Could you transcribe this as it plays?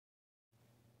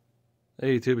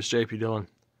Hey YouTube, it's JP Dillon.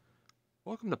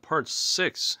 Welcome to part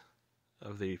 6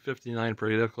 of the 59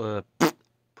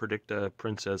 Predicta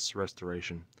Princess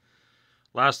restoration.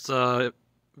 Last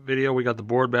video we got the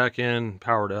board back in,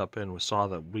 powered up, and we saw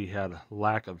that we had a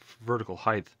lack of vertical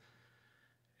height.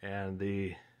 And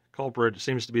the culprit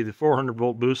seems to be the 400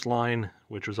 volt boost line,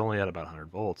 which was only at about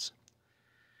 100 volts.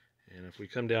 And if we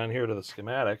come down here to the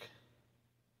schematic,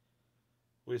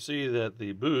 we see that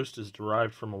the boost is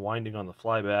derived from a winding on the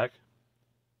flyback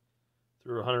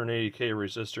through a 180k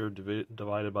resistor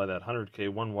divided by that 100k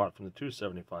 1 watt from the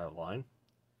 275 line,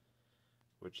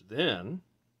 which then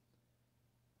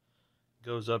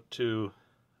goes up to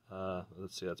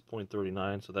let's see, that's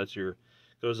 0.39, so that's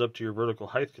goes up to your vertical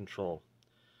height control.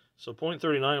 So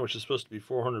 0.39, which is supposed to be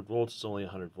 400 volts, is only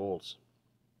 100 volts.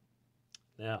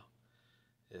 Now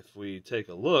if we take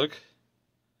a look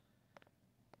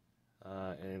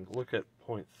and look at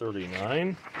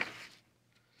 0.39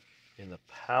 in the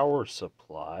power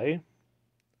supply,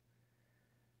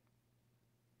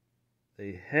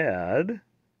 they had,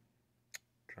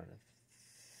 trying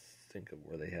to think of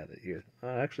where they had it here.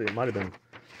 Actually, it might have been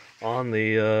on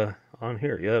the on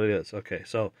here. Yeah, it is. Okay,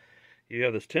 so you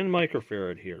have this 10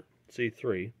 microfarad here,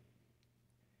 C3,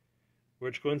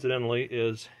 which coincidentally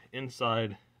is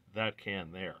inside that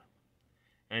can there.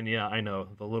 And yeah, I know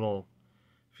the little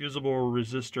fusible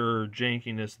resistor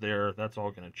jankiness there, that's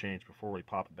all going to change before we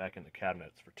pop it back in the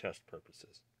cabinets for test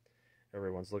purposes.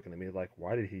 Everyone's looking at me like,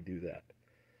 why did he do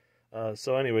that?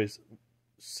 So anyways,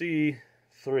 C3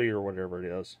 or whatever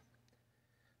it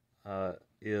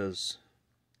is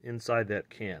inside that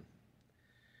can.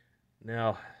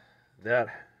 Now that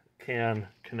can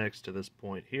connects to this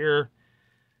point here,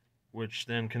 which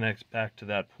then connects back to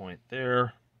that point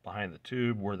there behind the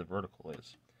tube where the vertical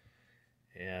is.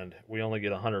 And we only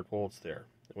get 100 volts there.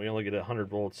 We only get 100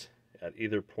 volts at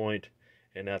either point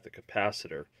and at the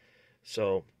capacitor.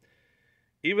 So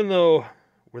even though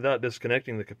without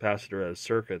disconnecting the capacitor as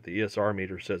circuit, the ESR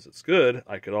meter says it's good,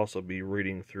 I could also be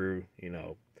reading through,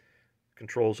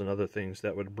 controls and other things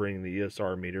that would bring the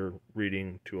ESR meter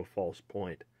reading to a false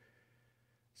point.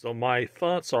 So my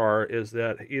thoughts is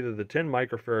that either the 10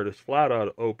 microfarad is flat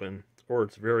out open or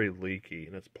it's very leaky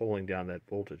and it's pulling down that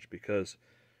voltage, because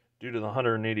due to the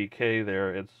 180k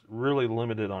there, it's really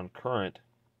limited on current.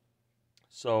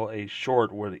 So a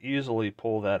short would easily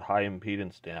pull that high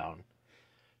impedance down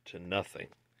to nothing.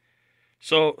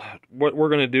 So what we're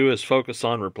going to do is focus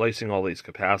on replacing all these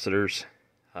capacitors.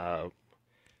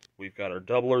 We've got our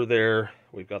doubler there,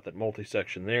 we've got that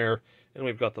multi-section there, and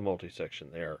we've got the multi-section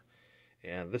there.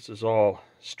 And this is all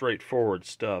straightforward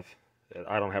stuff that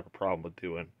I don't have a problem with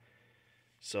doing.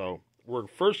 So we're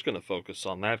first going to focus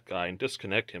on that guy and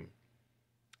disconnect him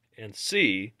and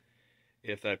see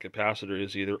if that capacitor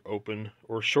is either open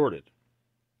or shorted.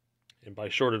 And by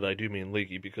shorted I do mean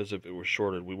leaky, because if it was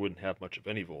shorted we wouldn't have much of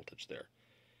any voltage there.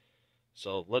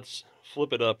 So let's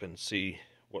flip it up and see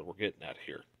what we're getting at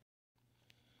here.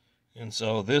 And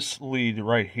so this lead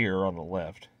right here on the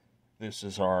left, this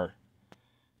is our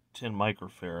 10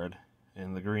 microfarad,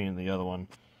 and the green, the other one.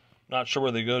 Not sure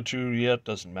where they go to yet,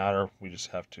 doesn't matter. We just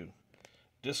have to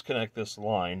disconnect this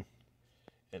line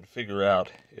and figure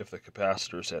out if the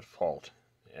capacitor is at fault.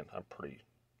 And I'm pretty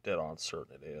dead on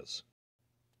certain it is.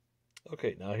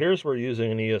 Okay, now here's where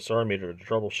using an ESR meter to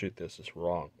troubleshoot this is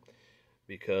wrong.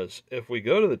 Because if we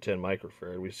go to the 10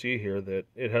 microfarad, we see here that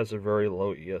it has a very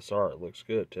low ESR. It looks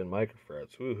good, 10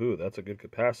 microfarads. Woohoo, that's a good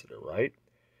capacitor, right?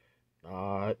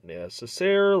 Not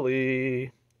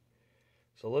necessarily.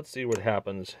 So let's see what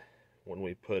happens when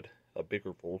we put a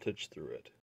bigger voltage through it.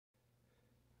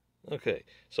 Okay,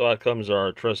 so out comes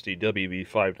our trusty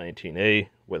WV519A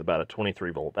with about a 23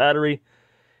 volt battery,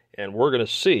 and we're going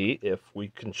to see if we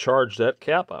can charge that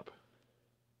cap up.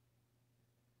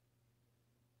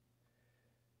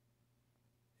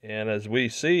 And as we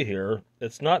see here,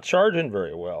 it's not charging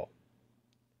very well.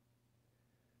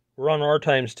 We're on R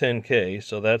times 10K,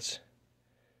 so that's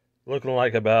looking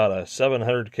like about a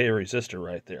 700K resistor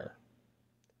right there.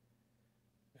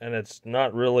 And it's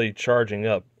not really charging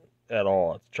up at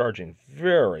all. It's charging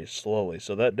very slowly,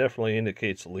 so that definitely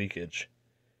indicates leakage.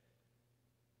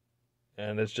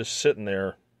 And it's just sitting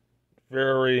there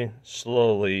very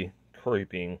slowly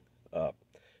creeping up.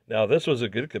 Now this was a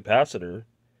good capacitor.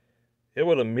 It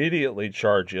would immediately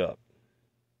charge up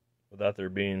without there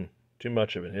being too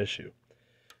much of an issue.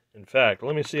 In fact,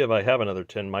 let me see if I have another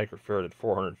 10 microfarad at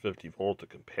 450 volt to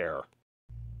compare.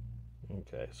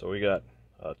 Okay, so we got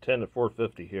 10 to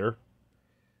 450 here.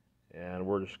 And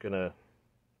we're just going to,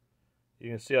 you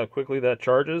can see how quickly that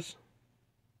charges.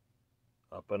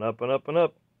 Up and up and up and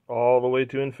up, all the way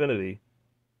to infinity.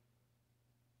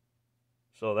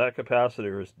 So that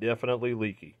capacitor is definitely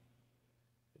leaky.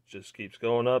 It just keeps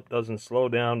going up, doesn't slow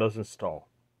down, doesn't stall.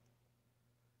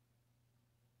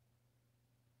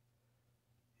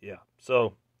 Yeah,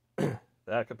 so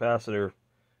that capacitor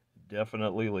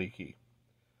definitely leaky.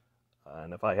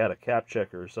 And if I had a cap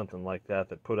checker or something like that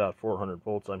that put out 400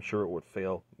 volts, I'm sure it would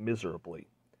fail miserably.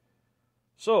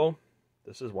 So,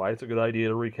 this is why it's a good idea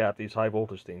to recap these high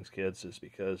voltage things, kids, is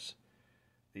because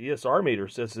the ESR meter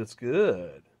says it's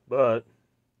good, but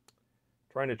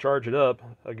trying to charge it up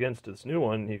against this new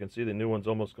one, you can see the new one's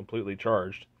almost completely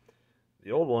charged.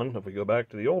 The old one, if we go back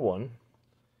to the old one,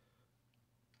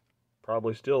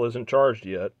 probably still isn't charged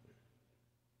yet.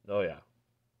 Oh yeah.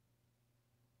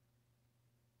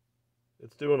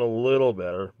 It's doing a little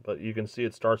better, but you can see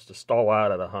it starts to stall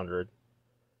out at 100.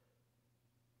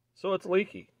 So it's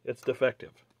leaky. It's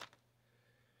defective.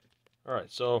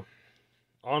 Alright, so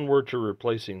onward to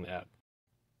replacing that.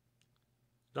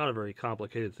 Not a very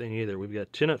complicated thing either. We've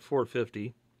got 10 at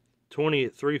 450, 20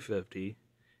 at 350,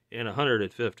 and 100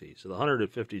 at 50. So the 100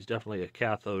 at 50 is definitely a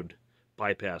cathode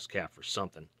bypass cap for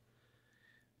something.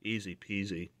 Easy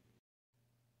peasy.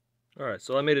 Alright,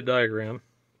 so I made a diagram.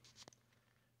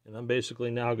 And I'm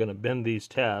basically now going to bend these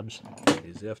tabs,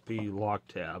 these FP lock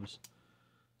tabs,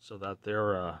 so that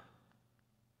they're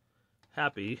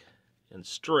happy and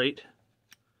straight.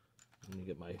 Let me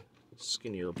get my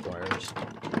skinnier pliers.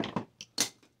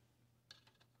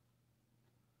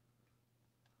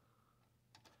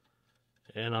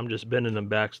 And I'm just bending them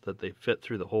back so that they fit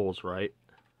through the holes right.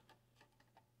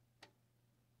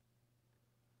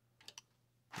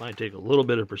 Might take a little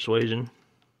bit of persuasion.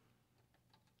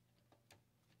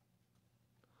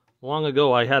 Long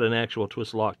ago I had an actual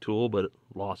twist lock tool, but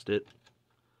lost it.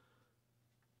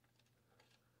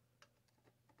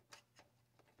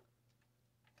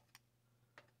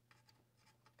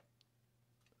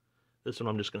 This one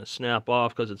I'm just going to snap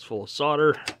off because it's full of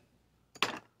solder.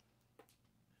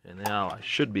 And now I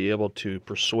should be able to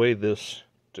persuade this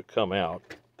to come out.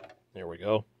 There we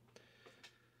go.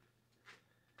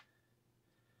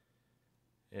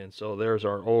 And so there's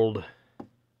our old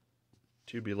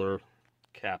tubular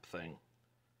cap thing.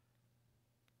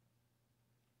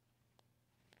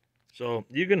 So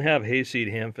you can have Hayseed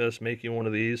Hamfest make you one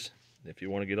of these. If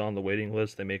you want to get on the waiting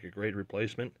list, they make a great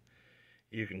replacement.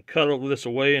 You can cut this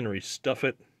away and restuff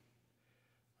it.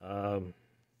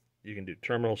 You can do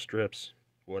terminal strips,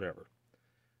 whatever.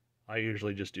 I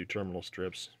usually just do terminal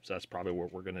strips, so that's probably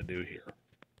what we're going to do here.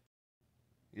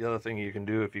 The other thing you can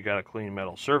do if you got a clean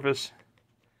metal surface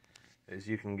is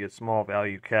you can get small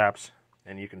value caps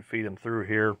and you can feed them through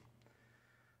here,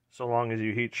 so long as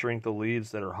you heat shrink the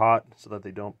leads that are hot so that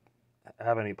they don't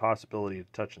have any possibility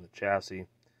of touching the chassis.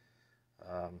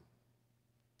 A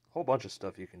whole bunch of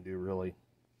stuff you can do, really.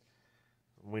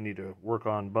 We need to work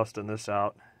on busting this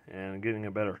out and getting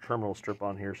a better terminal strip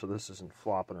on here so this isn't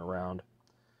flopping around.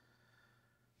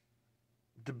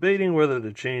 Debating whether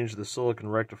to change the silicon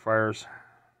rectifiers.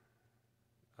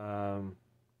 The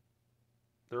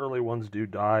early ones do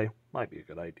die. Might be a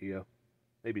good idea.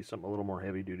 Maybe something a little more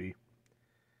heavy duty.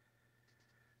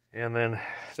 And then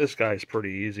this guy's pretty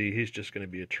easy. He's just going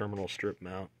to be a terminal strip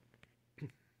mount.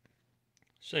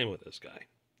 Same with this guy.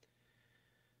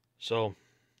 So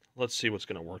let's see what's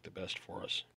going to work the best for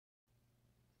us.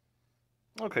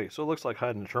 Okay, so it looks like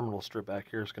hiding a terminal strip back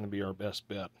here is going to be our best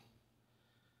bet.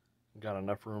 Got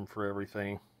enough room for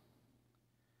everything.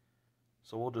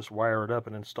 So we'll just wire it up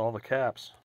and install the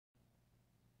caps.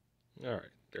 Alright,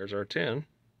 there's our 10.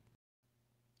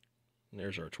 And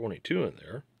there's our 22 in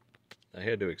there. I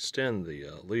had to extend the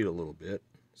lead a little bit,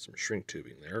 some shrink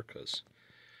tubing there, because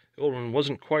the old one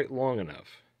wasn't quite long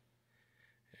enough.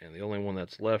 And the only one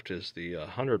that's left is the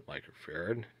 100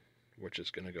 microfarad, which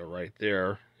is going to go right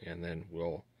there, and then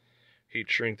we'll heat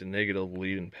shrink the negative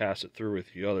lead and pass it through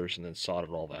with the others and then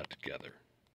solder all that together.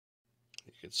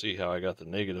 You can see how I got the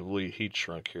negative lead heat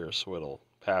shrunk here so it'll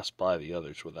pass by the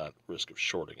others without risk of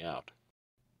shorting out.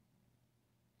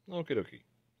 Okie dokie.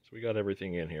 So we got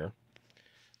everything in here.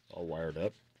 All wired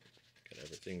up. Got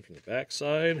everything from the back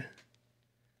side.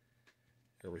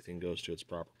 Everything goes to its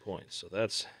proper points. So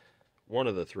that's one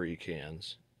of the 3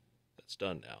 cans that's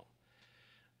done now.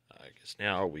 I guess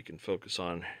now we can focus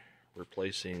on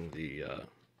replacing the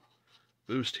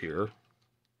boost here.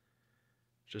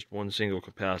 Just one single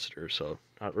capacitor, so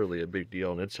not really a big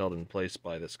deal, and it's held in place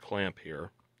by this clamp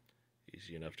here.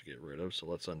 Easy enough to get rid of, so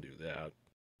let's undo that.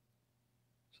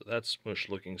 So that smush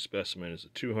looking specimen is a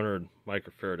 200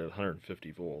 microfarad at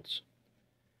 150 volts.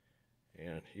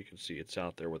 And you can see it's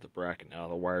out there with the bracket now,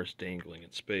 the wire's dangling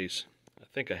in space. I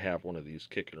think I have one of these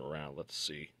kicking around, let's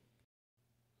see.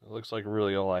 It looks like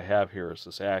really all I have here is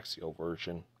this axial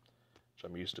version, which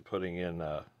I'm used to putting in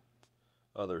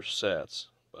other sets,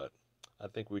 but I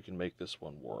think we can make this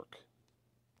one work.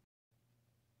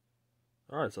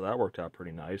 Alright, so that worked out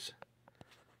pretty nice.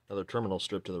 Another terminal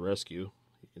strip to the rescue.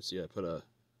 You can see I put a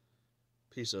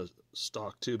piece of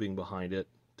stock tubing behind it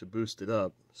to boost it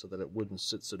up so that it wouldn't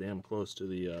sit so damn close to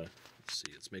the,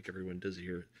 let's make everyone dizzy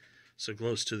here, so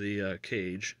close to the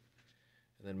cage,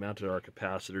 and then mounted our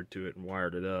capacitor to it and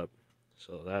wired it up.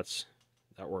 So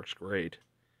that works great.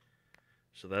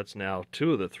 So that's now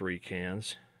 2 of the 3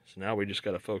 cans. So now we just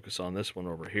got to focus on this one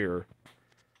over here.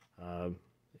 And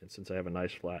since I have a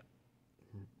nice flat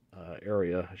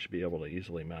area, I should be able to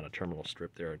easily mount a terminal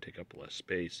strip there and take up less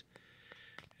space.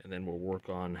 And then we'll work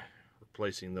on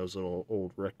replacing those little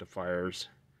old rectifiers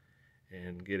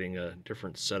and getting a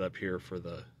different setup here for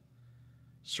the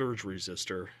surge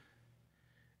resistor.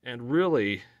 And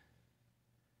really,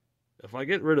 if I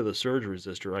get rid of the surge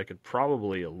resistor, I could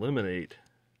probably eliminate,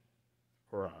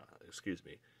 or excuse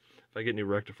me, if I get new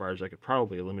rectifiers, I could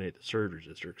probably eliminate the surge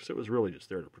resistor, because it was really just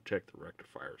there to protect the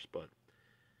rectifiers. But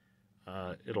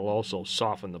it'll also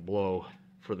soften the blow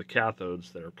for the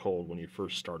cathodes that are cold when you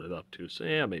first start it up too. So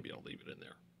yeah, maybe I'll leave it in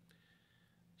there.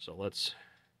 So let's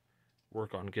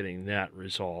work on getting that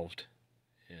resolved,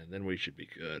 and then we should be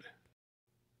good.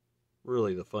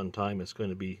 Really, the fun time is going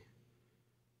to be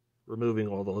removing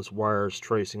all those wires,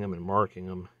 tracing them and marking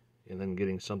them, and then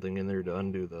getting something in there to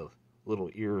undo the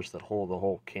little ears that hold the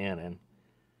whole can in.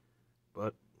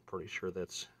 But pretty sure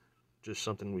that's just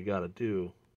something we got to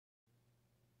do.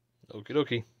 Okie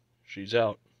dokie, she's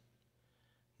out.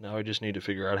 Now I just need to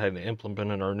figure out how to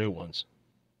implement in our new ones.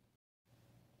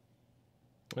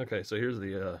 Okay, so here's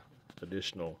the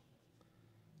additional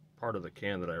part of the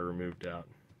can that I removed out.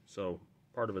 So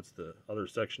part of it's the other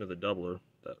section of the doubler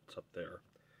that's up there.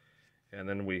 And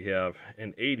then we have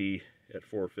an 80 at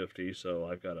 450, so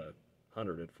I've got a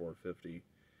 100 at 450.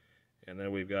 And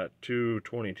then we've got 2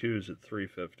 22s at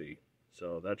 350.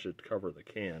 So that should cover the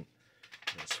can.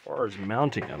 And as far as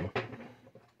mounting them,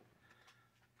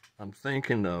 I'm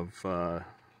thinking of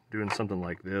doing something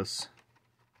like this.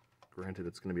 Granted,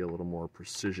 it's going to be a little more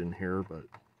precision here, but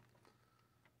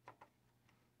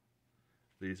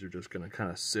these are just going to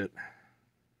kind of sit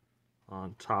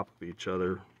on top of each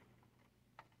other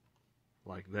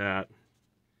like that,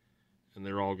 and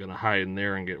they're all going to hide in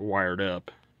there and get wired up.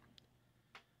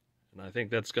 And I think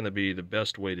that's going to be the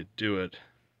best way to do it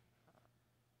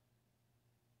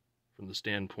from the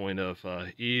standpoint of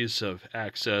ease of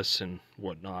access and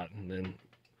whatnot. And then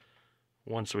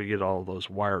once we get all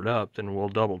those wired up, then we'll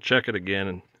double check it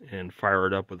again and fire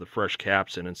it up with the fresh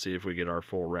caps in and see if we get our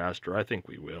full raster. I think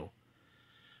we will.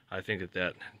 I think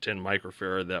that 10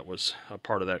 microfarad that was a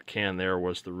part of that can there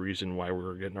was the reason why we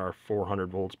were getting our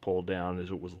 400 volts pulled down, is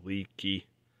it was leaky.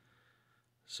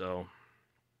 So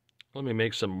let me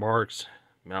make some marks,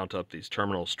 mount up these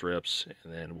terminal strips,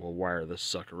 and then we'll wire this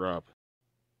sucker up.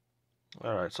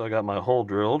 Alright, so I got my hole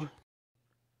drilled,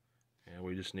 and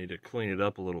we just need to clean it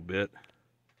up a little bit.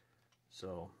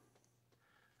 So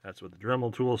that's what the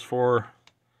Dremel tool's for.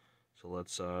 So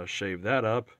let's shave that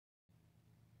up.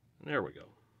 And there we go.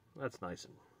 That's nice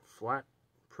and flat,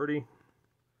 pretty.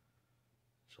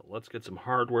 So let's get some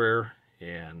hardware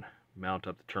and mount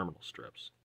up the terminal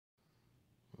strips.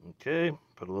 Okay,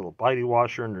 put a little bitey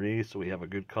washer underneath so we have a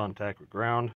good contact with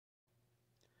ground.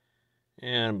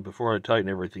 And before I tighten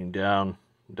everything down,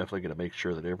 I'm definitely going to make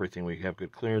sure that everything we have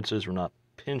good clearances. We're not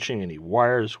pinching any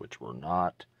wires, which we're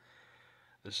not.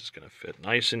 This is going to fit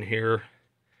nice in here.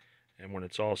 And when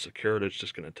it's all secured, it's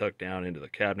just going to tuck down into the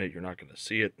cabinet. You're not going to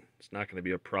see it. It's not going to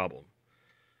be a problem.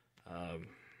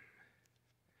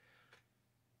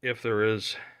 If there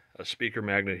is a speaker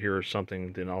magnet here or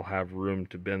something, then I'll have room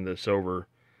to bend this over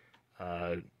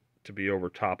to be over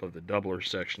top of the doubler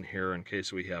section here in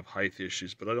case we have height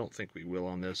issues, but I don't think we will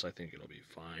on this. I think it'll be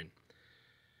fine.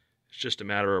 It's just a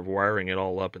matter of wiring it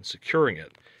all up and securing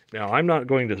it. Now, I'm not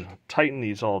going to tighten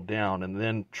these all down and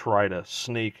then try to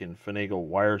snake and finagle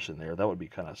wires in there. That would be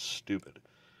kind of stupid.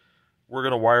 We're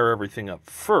going to wire everything up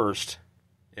first,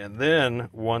 and then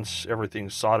once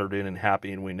everything's soldered in and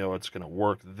happy and we know it's going to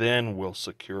work, then we'll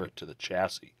secure it to the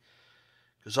chassis.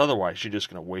 Because otherwise, you're just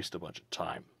going to waste a bunch of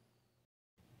time.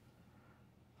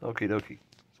 Okie dokie.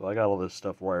 So I got all this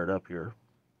stuff wired up here.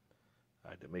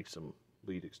 I had to make some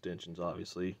lead extensions,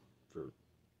 obviously, for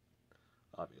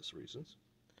obvious reasons.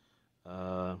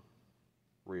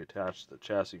 Reattach the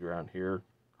chassis ground here,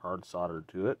 hard soldered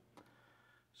to it.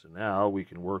 So now we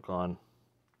can work on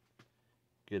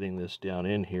getting this down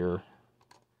in here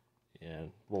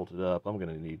and bolt it up. I'm going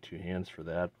to need 2 hands for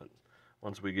that, but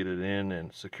once we get it in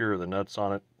and secure the nuts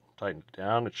on it, tighten it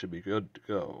down. It should be good to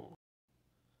go.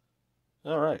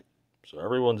 Alright, so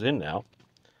everyone's in now.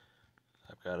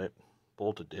 I've got it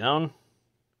bolted down.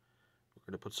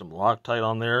 We're going to put some Loctite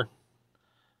on there.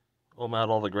 Ohm out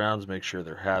all the grounds, make sure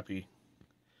they're happy.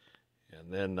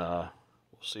 And then we'll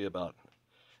see about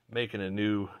making a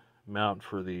new mount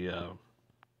for the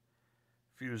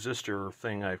fusistor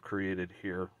thing I've created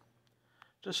here.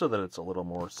 Just so that it's a little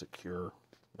more secure.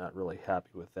 Not really happy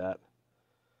with that.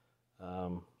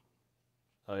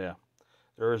 Oh yeah,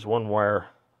 there is one wire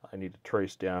I need to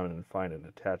trace down and find an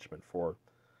attachment for.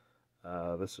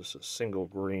 This is a single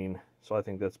green, so I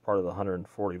think that's part of the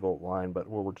 140 volt line, but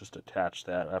we'll just attach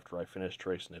that after I finish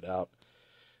tracing it out.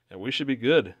 And we should be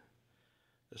good.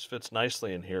 This fits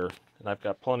nicely in here, and I've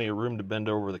got plenty of room to bend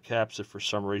over the caps if for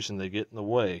some reason they get in the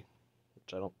way,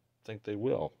 which I don't think they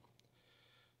will.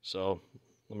 So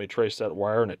let me trace that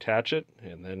wire and attach it,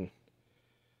 and then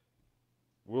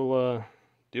we'll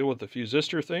deal with the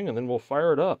fusistor thing, and then we'll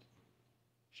fire it up.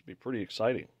 Should be pretty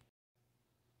exciting.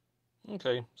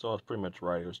 Okay, so I was pretty much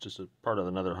right. It was just a part of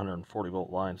another 140 volt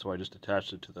line, so I just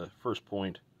attached it to the first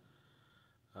point.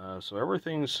 So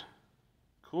everything's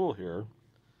cool here.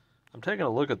 I'm taking a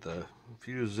look at the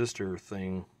fusistor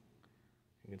thing.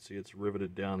 You can see it's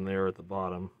riveted down there at the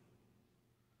bottom.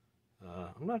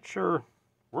 I'm not sure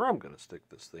where I'm going to stick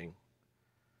this thing.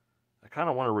 I kind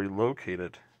of want to relocate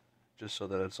it just so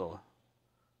that it's a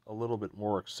little bit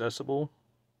more accessible.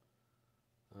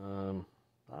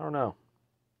 I don't know.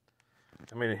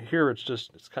 I mean, here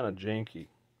it's kind of janky,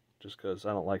 just because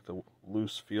I don't like the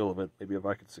loose feel of it. Maybe if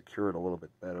I could secure it a little bit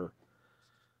better.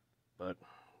 But,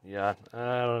 yeah,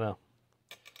 I don't know.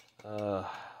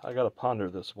 I gotta ponder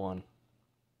this one.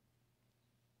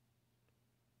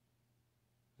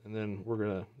 And then we're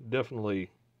gonna definitely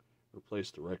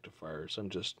replace the rectifiers. I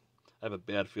have a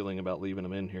bad feeling about leaving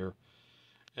them in here.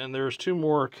 And there's two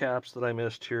more caps that I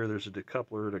missed here. There's a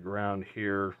decoupler to ground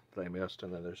here that I missed,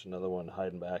 and then there's another one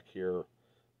hiding back here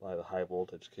by the high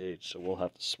voltage cage, so we'll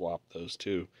have to swap those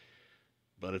two.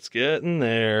 But it's getting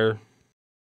there.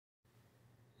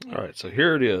 Alright, so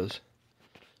here it is,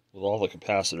 with all the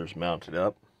capacitors mounted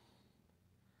up.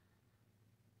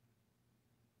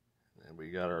 And we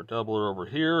got our doubler over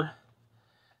here.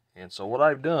 And so what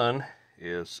I've done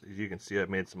is, as you can see, I've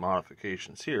made some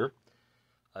modifications here.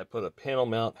 I put a panel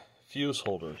mount fuse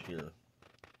holder here.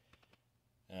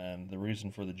 And the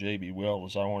reason for the JB weld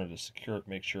is I wanted to secure it,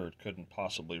 make sure it couldn't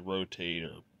possibly rotate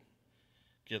or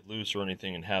get loose or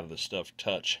anything and have the stuff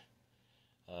touch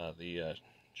the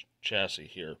chassis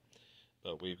here.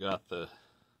 But we've got the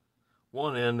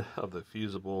one end of the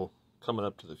fusible coming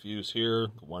up to the fuse here,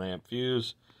 the 1 amp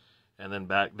fuse, and then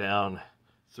back down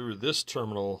through this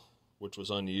terminal, which was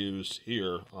unused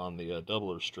here on the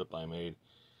doubler strip I made,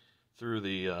 through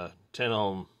the 10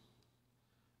 ohm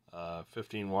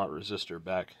 15 watt resistor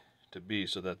back to B,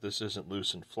 so that this isn't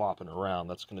loose and flopping around.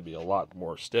 That's going to be a lot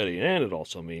more steady, and it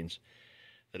also means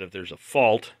that if there's a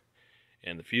fault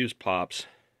and the fuse pops,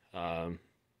 do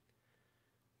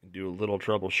a little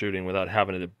troubleshooting without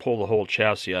having to pull the whole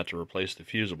chassis out to replace the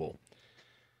fusible.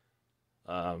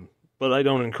 But I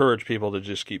don't encourage people to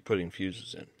just keep putting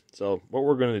fuses in. So what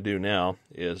we're going to do now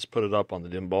is put it up on the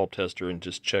dim bulb tester and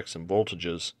just check some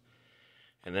voltages,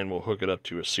 and then we'll hook it up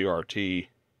to a CRT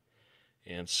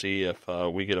and see if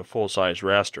we get a full-size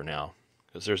raster now,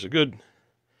 because there's a good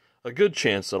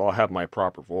chance that I'll have my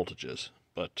proper voltages.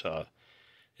 But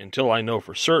until I know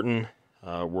for certain,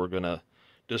 we're going to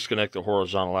disconnect the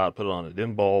horizontal out, put it on a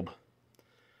dim bulb.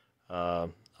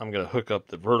 I'm going to hook up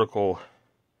the vertical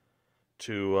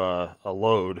to a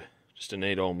load, just an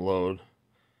 8 ohm load,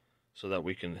 so that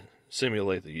we can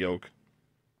simulate the yoke,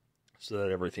 so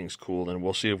that everything's cool. And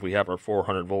we'll see if we have our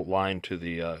 400 volt line to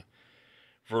the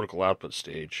vertical output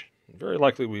stage. Very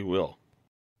likely we will.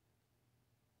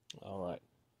 Alright,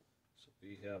 so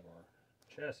we have our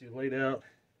chassis laid out,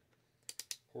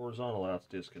 horizontal out's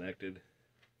disconnected,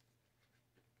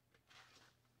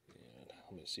 and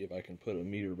let me see if I can put a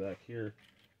meter back here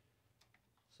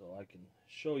so I can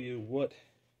show you what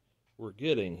we're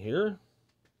getting here.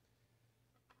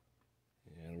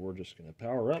 And we're just going to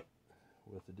power up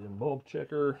with the dim bulb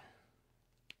checker.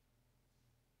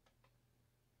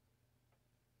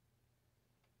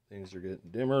 Things are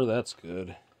getting dimmer, that's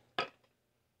good.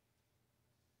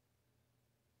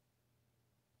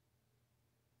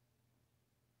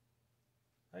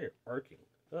 Now you're arcing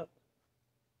up.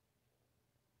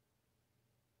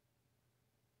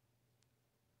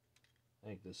 I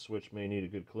think this switch may need a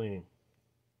good cleaning.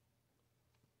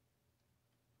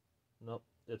 Nope,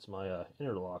 it's my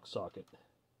interlock socket.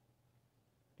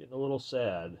 Getting a little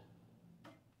sad.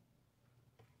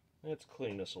 Let's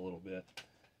clean this a little bit.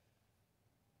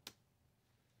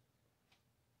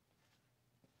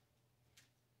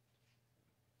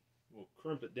 We'll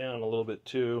crimp it down a little bit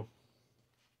too.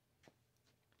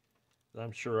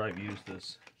 I'm sure I've used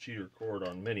this cheater cord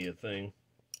on many a thing.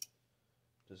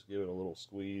 Just give it a little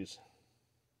squeeze.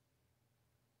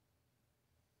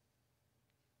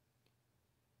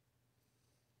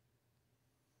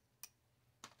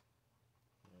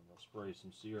 And we'll spray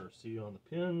some CRC on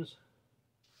the pins.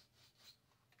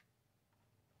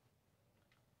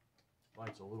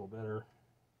 Light's a little better.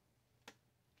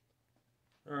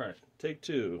 Alright, take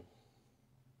two.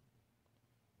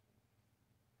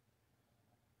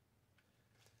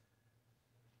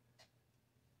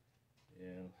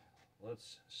 And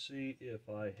let's see if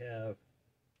I have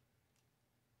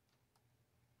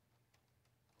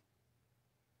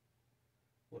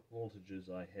what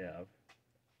voltages I have.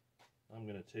 I'm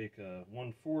going to take a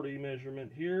 140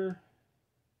 measurement here.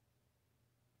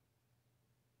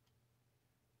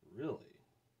 Really?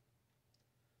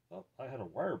 Oh, I had a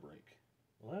wire break.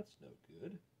 Well, that's no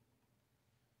good.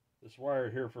 This wire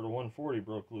here for the 140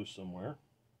 broke loose somewhere.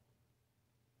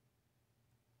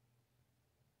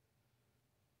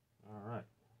 Alright.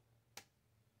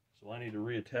 So I need to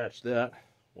reattach that.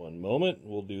 One moment,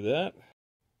 we'll do that.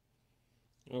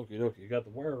 Okie dokie, got the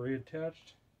wire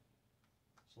reattached.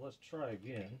 So let's try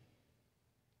again.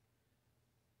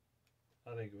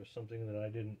 I think it was something that I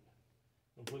didn't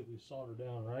completely solder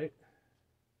down right.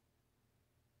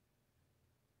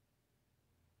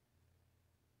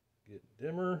 Get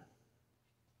dimmer.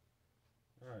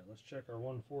 Alright, let's check our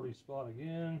 140 spot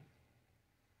again.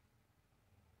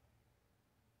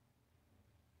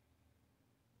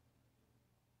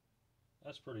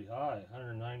 That's pretty high,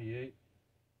 198.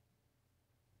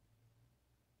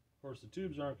 Of course, the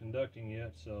tubes aren't conducting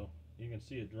yet, so you can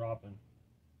see it dropping.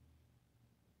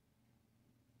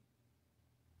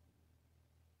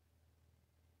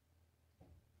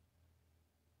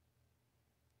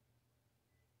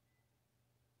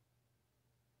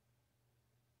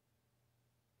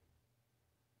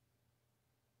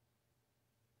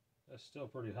 That's still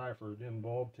pretty high for a dim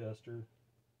bulb tester.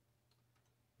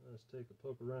 Let's take a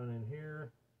poke around in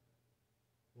here.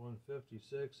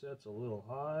 156, that's a little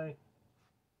high.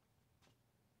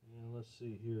 And let's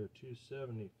see here,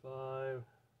 275.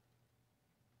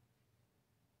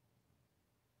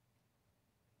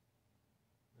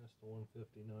 That's the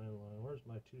 159 line. Where's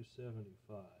my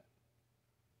 275?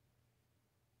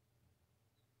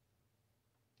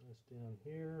 That's down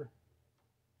here.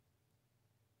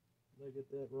 Did I get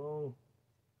that wrong?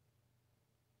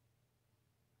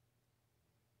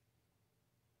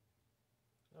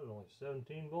 That was only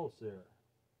 17 volts there.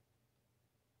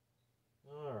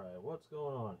 Alright, what's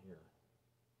going on here?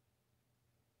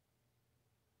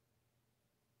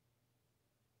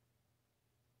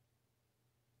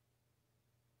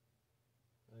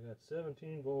 I got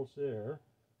 17 volts there.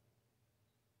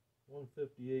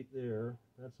 158 there.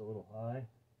 That's a little high.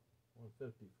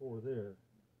 154 there.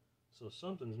 So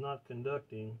something's not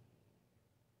conducting.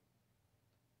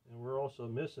 And we're also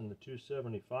missing the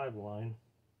 275 line.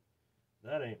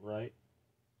 That ain't right.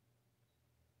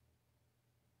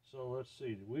 So let's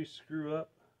see, did we screw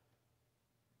up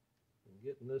in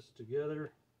getting this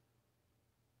together?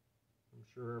 I'm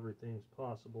sure everything's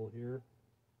possible here.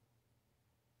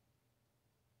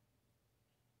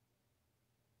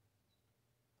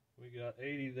 We got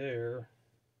 80 there.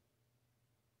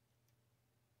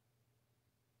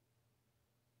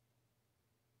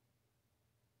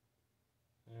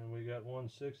 And we got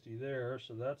 160 there,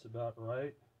 so that's about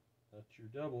right. That's your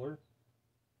doubler.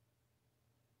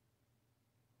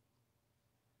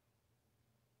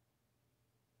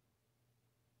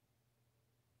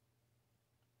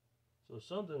 So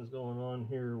something's going on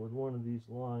here with one of these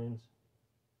lines,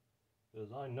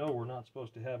 because I know we're not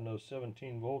supposed to have no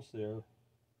 17 volts there.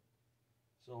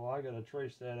 So I got to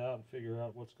trace that out and figure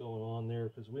out what's going on there,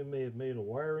 because we may have made a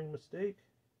wiring mistake.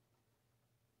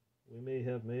 We may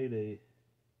have made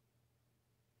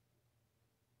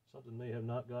something may have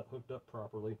not got hooked up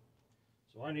properly.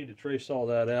 So I need to trace all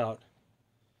that out.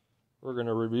 We're going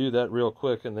to review that real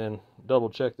quick and then double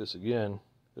check this again,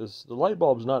 because the light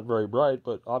bulb's not very bright,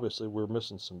 but obviously we're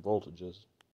missing some voltages.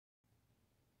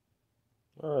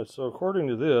 Alright, so according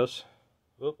to this,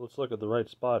 let's look at the right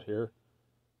spot here.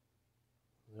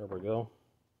 There we go.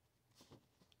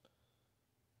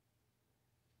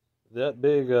 That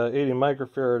big 80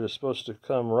 microfarad is supposed to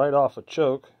come right off a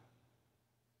choke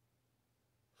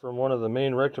from one of the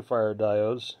main rectifier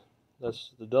diodes.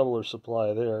 That's the doubler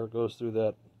supply there. It goes through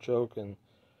that choke and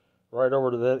right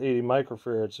over to that 80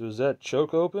 microfarad. So is that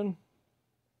choke open?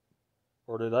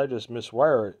 Or did I just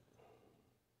miswire it?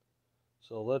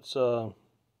 So let's ohm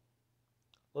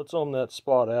that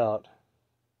spot out.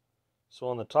 So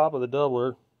on the top of the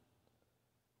doubler,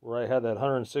 where I had that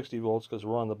 160 volts, because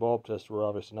we're on the bulb test, we're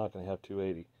obviously not going to have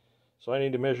 280. So I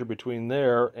need to measure between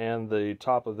there and the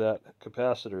top of that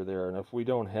capacitor there. And if we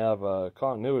don't have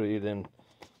continuity, then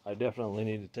I definitely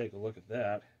need to take a look at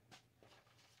that.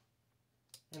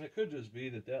 And it could just be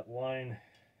that that line,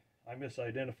 I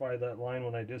misidentified that line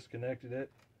when I disconnected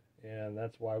it, and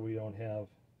that's why we don't have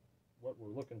what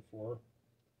we're looking for,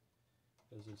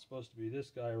 because it's supposed to be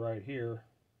this guy right here.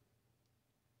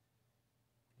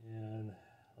 And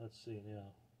let's see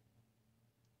now.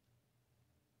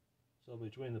 So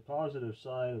between the positive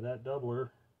side of that doubler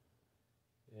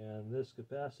and this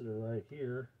capacitor right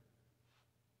here,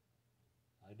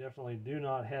 I definitely do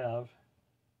not have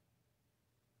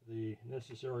the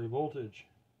necessary voltage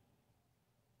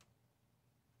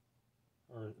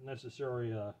or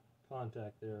necessary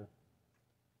contact there.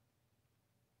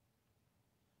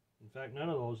 In fact, none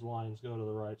of those lines go to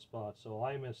the right spot, so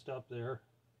I messed up there.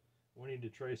 We need to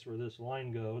trace where this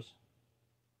line goes,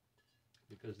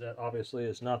 because that obviously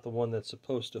is not the one that's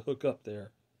supposed to hook up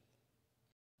there.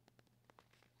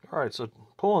 Alright, so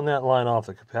pulling that line off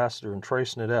the capacitor and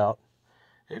tracing it out,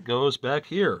 it goes back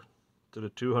here to the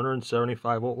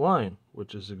 275 volt line,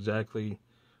 which is exactly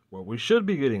what we should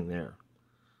be getting there,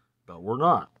 but we're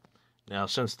not. Now,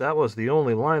 since that was the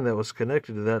only line that was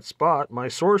connected to that spot, my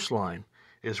source line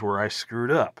is where I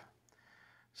screwed up.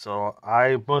 So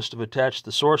I must have attached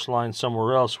the source line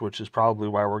somewhere else, which is probably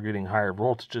why we're getting higher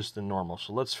voltages than normal.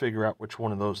 So let's figure out which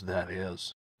one of those that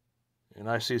is. And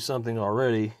I see something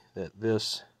already, that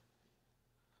this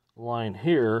line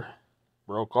here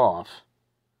broke off.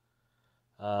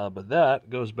 But that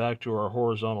goes back to our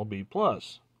horizontal B+.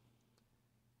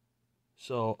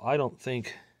 So I don't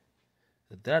think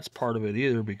that that's part of it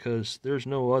either, because there's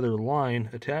no other line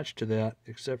attached to that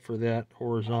except for that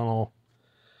horizontal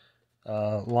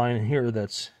line here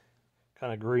that's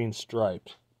kind of green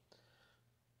striped.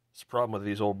 It's the problem with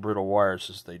these old brittle wires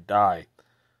is they die.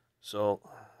 So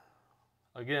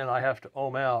again, I have to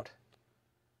ohm out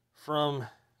from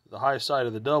the high side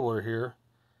of the doubler here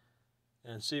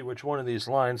and see which one of these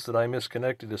lines that I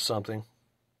misconnected to something.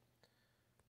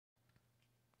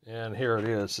 And here it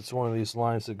is. It's one of these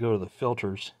lines that go to the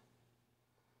filters.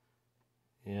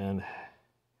 And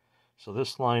so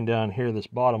this line down here, this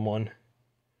bottom one,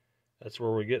 that's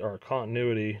where we get our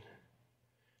continuity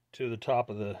to the top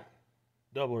of the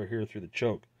doubler here through the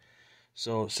choke.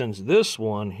 So since this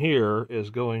one here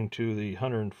is going to the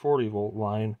 140 volt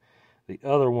line, the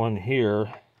other one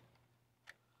here,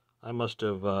 I must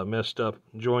have messed up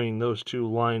joining those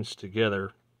two lines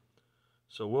together.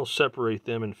 So we'll separate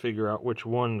them and figure out which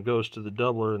one goes to the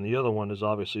doubler, and the other one is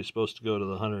obviously supposed to go to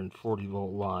the 140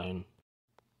 volt line.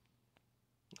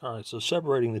 Alright, so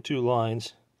separating the two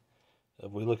lines,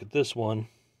 if we look at this one,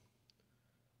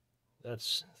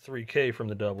 that's 3K from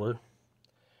the doubler.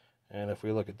 And if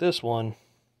we look at this one,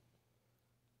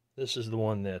 this is the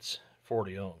one that's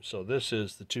 40 ohms. So this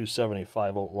is the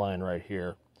 275 volt line right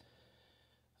here,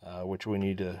 which we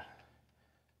need to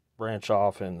branch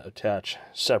off and attach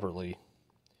separately.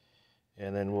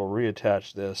 And then we'll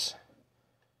reattach this,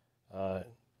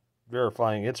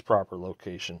 verifying its proper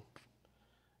location.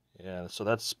 Yeah, so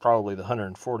that's probably the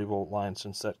 140 volt line,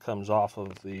 since that comes off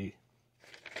of the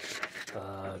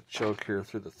choke here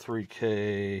through the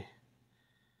 3K.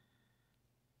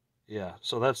 Yeah,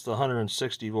 so that's the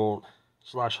 160 volt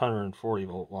 / 140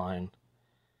 volt line.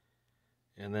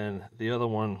 And then the other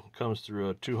one comes through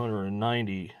a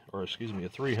 390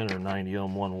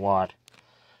 ohm 1 watt.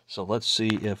 So let's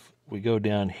see if we go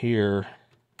down here,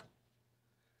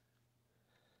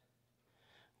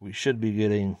 we should be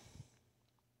getting,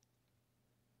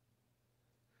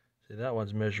 see, that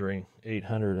one's measuring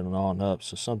 800 and on up,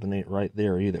 so something ain't right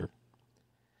there either.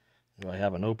 Do I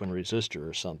have an open resistor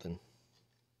or something?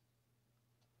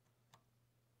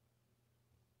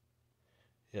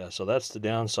 Yeah, so that's the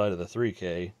downside of the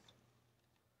 3K.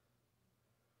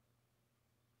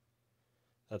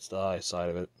 That's the high side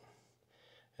of it.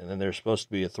 And then there's supposed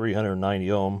to be a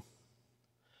 390 ohm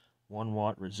 1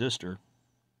 watt resistor,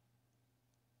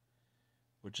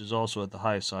 which is also at the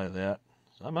high side of that.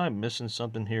 So am I missing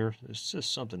something here? It's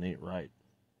just something ain't right.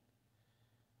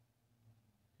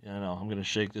 Yeah, I know. I'm going to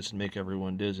shake this and make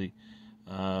everyone dizzy.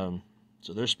 So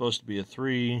there's supposed to be a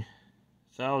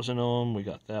 3,000 ohm. We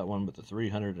got that one, but the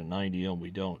 390 ohm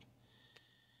we don't.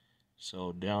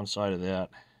 So downside of that,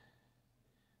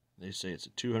 they say it's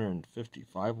a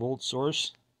 255 volt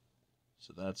source.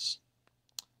 So that's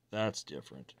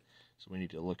different. So we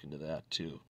need to look into that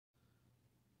too.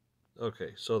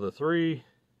 Okay, so the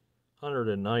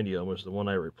 390 ohm was the one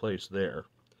I replaced there,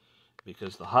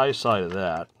 because the high side of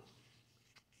that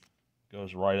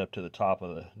goes right up to the top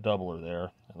of the doubler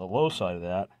there, and the low side of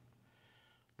that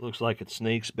looks like it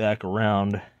snakes back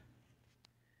around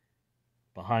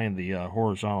behind the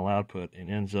horizontal output and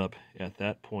ends up at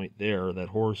that point there, that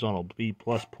horizontal B+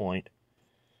 point,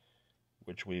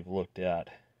 which we've looked at.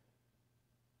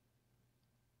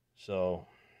 So,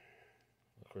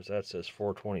 of course, that says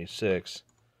 426.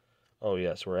 Oh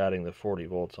yes, we're adding the 40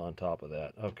 volts on top of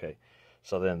that. Okay,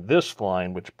 so then this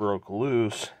line, which broke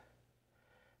loose,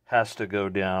 has to go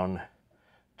down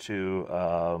to,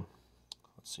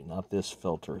 let's see, not this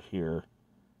filter here.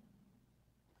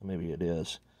 Maybe it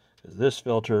is. Because this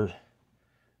filter,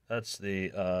 that's the,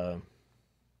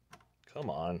 come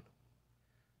on.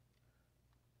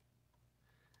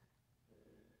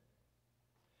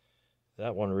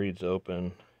 That one reads open.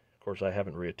 Of course, I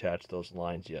haven't reattached those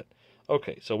lines yet.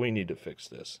 Okay, so we need to fix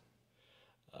this.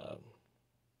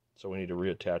 So we need to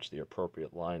reattach the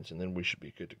appropriate lines, and then we should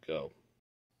be good to go.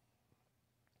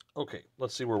 Okay,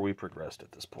 let's see where we progressed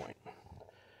at this point.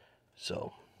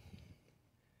 So,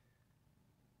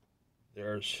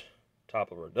 there's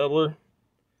top of our doubler.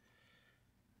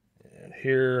 And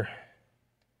here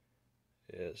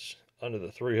is under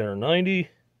the 390.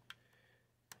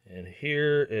 And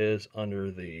here is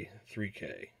under the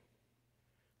 3K.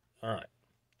 Alright.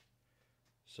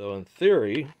 So in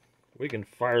theory, we can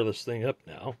fire this thing up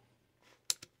now.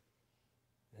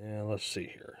 And let's see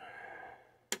here.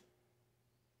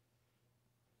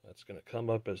 That's going to come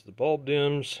up as the bulb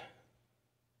dims.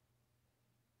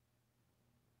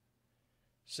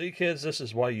 See, kids, this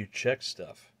is why you check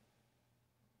stuff.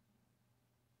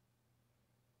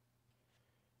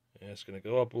 And it's going to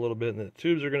go up a little bit, and the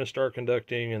tubes are going to start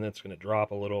conducting, and that's going to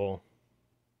drop a little.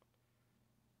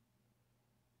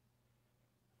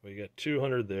 We got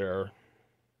 200 there.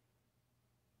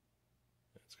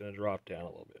 It's going to drop down a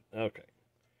little bit. Okay.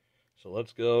 So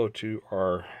let's go to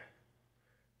our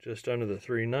just under the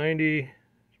 390,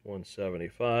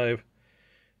 175.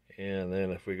 And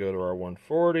then if we go to our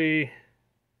 140,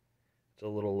 it's a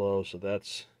little low, so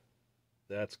that's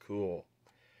cool.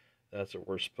 That's what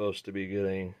we're supposed to be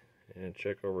getting. And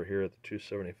check over here at the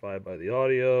 275 by the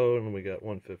audio, and we got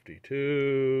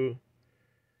 152.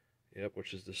 Yep,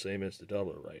 which is the same as the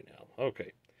doubler right now.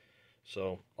 Okay,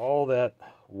 so all that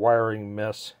wiring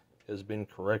mess has been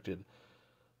corrected.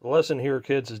 The lesson here,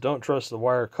 kids, is don't trust the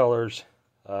wire colors.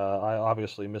 I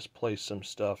obviously misplaced some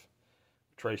stuff,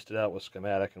 traced it out with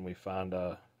schematic, and we found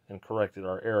and corrected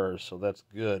our errors, so that's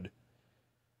good.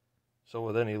 So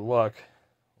with any luck,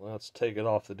 let's take it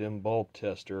off the dim bulb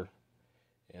tester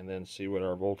and then see what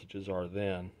our voltages are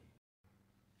then.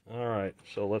 Alright,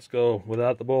 so let's go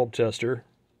without the bulb tester.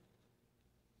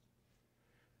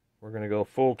 We're going to go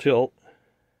full tilt.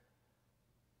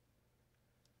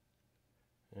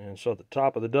 And so at the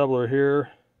top of the doubler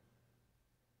here,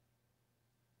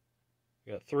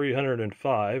 we got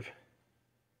 305.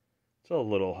 It's a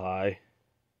little high.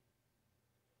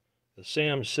 The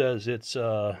SAM says it's,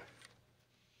 let's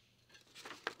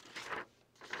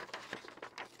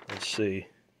see,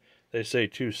 they say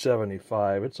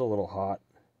 275. It's a little hot.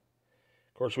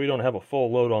 Of course, we don't have a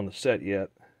full load on the set yet.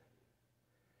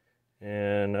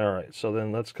 And alright, so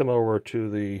then let's come over to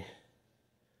the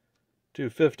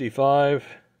 255,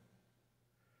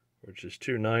 which is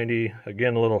 290,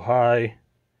 again a little high,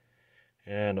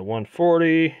 and a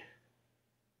 140,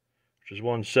 which is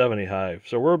 170 high.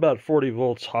 So we're about 40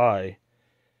 volts high,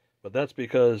 but that's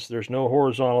because there's no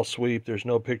horizontal sweep, there's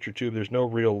no picture tube, there's no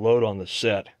real load on the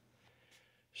set.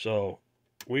 So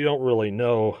we don't really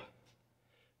know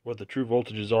what the true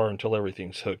voltages are until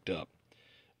everything's hooked up.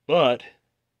 But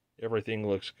everything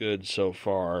looks good so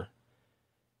far,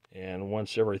 and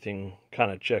once everything kind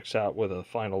of checks out with a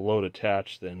final load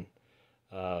attached, then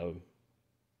I'll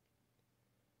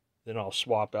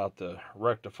swap out the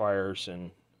rectifiers, and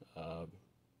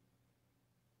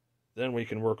then we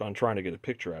can work on trying to get a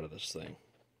picture out of this thing.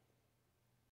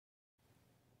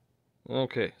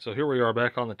 Okay, so here we are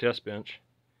back on the test bench.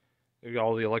 We've got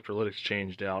all the electrolytics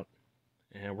changed out,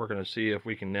 and we're going to see if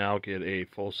we can now get a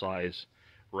full-size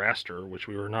raster, which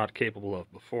we were not capable of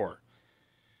before.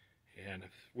 And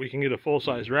if we can get a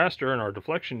full-size raster and our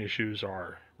deflection issues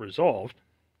are resolved,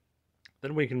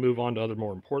 then we can move on to other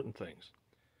more important things.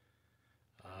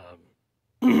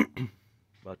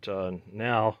 But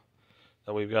now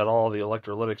that we've got all the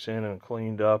electrolytics in and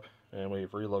cleaned up, and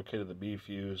we've relocated the B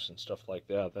fuse and stuff like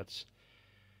that,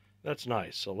 that's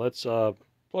nice. So let's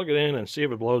plug it in and see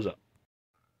if it blows up.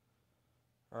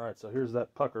 Alright, so here's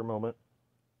that pucker moment.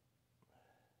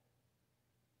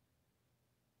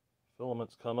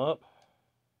 Filaments come up.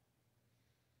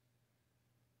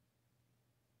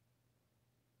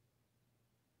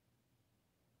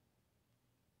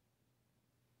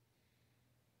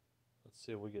 Let's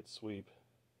see if we get sweep.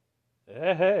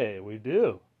 Hey, we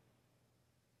do.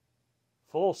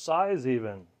 Full size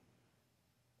even.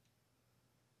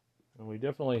 And we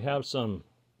definitely have some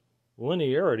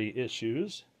linearity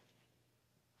issues.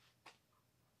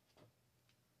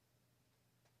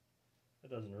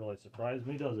 That doesn't really surprise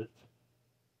me, does it?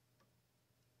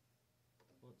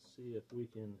 Let's see if we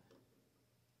can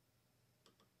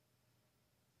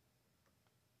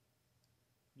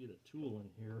get a tool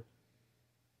in here.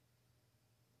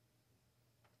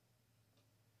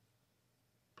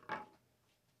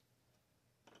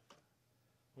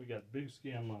 We got big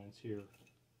scan lines here,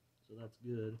 so that's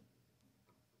good.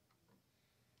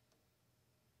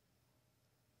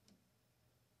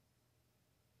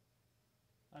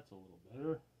 That's a little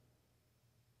better.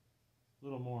 A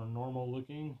little more normal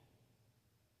looking.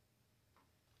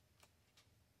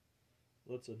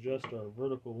 Let's adjust our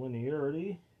vertical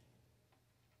linearity.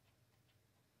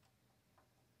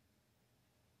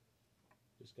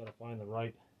 Just got to find the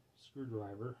right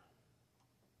screwdriver.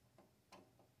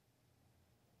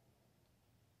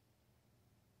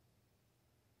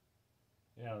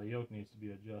 Yeah, the yoke needs to be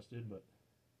adjusted, but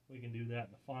we can do that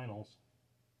in the finals.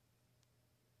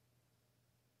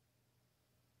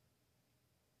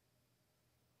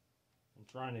 I'm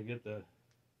trying to get the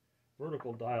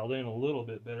vertical dialed in a little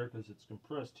bit better because it's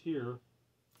compressed here,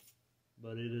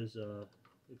 but it is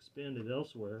expanded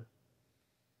elsewhere.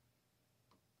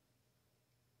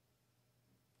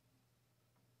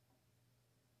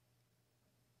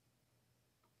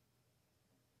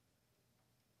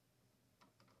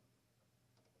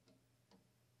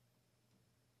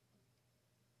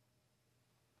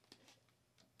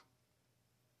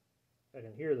 I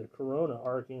can hear the corona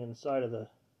arcing inside of the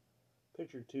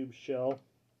picture tube shell.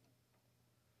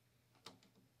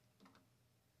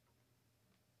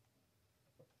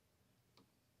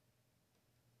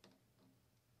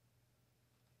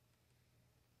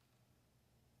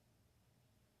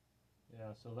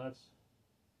 Yeah, so that's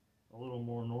a little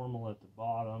more normal at the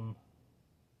bottom.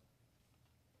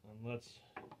 And let's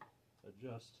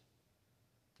adjust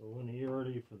the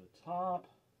linearity for the top.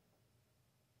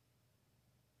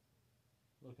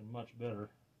 Looking much better.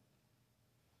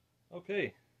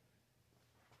 Okay,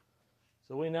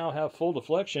 so we now have full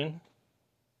deflection.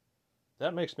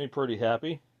 That makes me pretty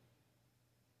happy.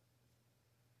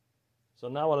 So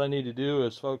now what I need to do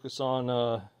is focus on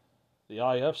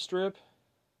the IF strip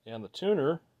and the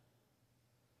tuner.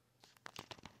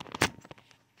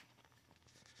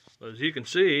 But as you can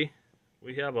see,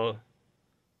 we have a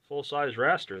full-size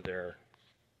raster there.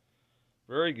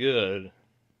 Very good.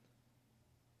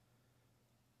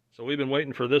 So we've been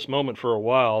waiting for this moment for a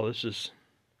while.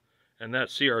 And that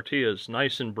CRT is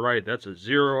nice and bright. That's a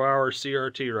 0-hour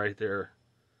CRT right there.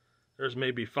 There's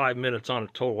maybe 5 minutes on a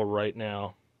total right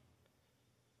now.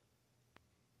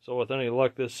 So with any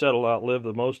luck, this set will outlive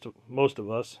the most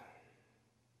of us.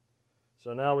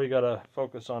 So now we gotta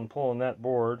focus on pulling that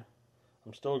board.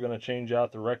 I'm still gonna change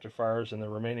out the rectifiers and the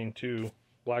remaining 2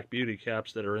 Black Beauty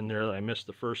caps that are in there that I missed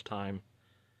the first time.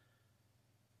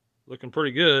 Looking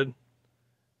pretty good.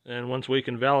 And once we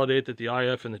can validate that the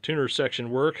IF and the tuner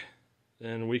section work,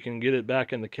 then we can get it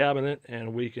back in the cabinet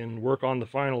and we can work on the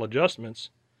final adjustments.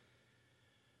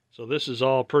 So this is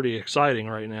all pretty exciting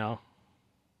right now.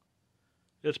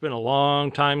 It's been a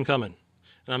long time coming.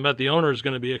 And I bet the owner is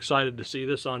going to be excited to see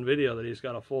this on video, that he's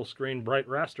got a full screen bright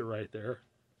raster right there.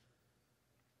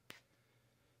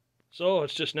 So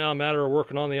it's just now a matter of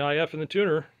working on the IF and the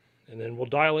tuner, and then we'll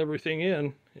dial everything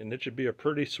in, and it should be a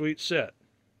pretty sweet set.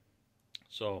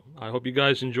 So I hope you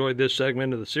guys enjoyed this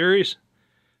segment of the series.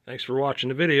 Thanks for watching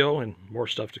the video, and more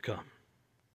stuff to come.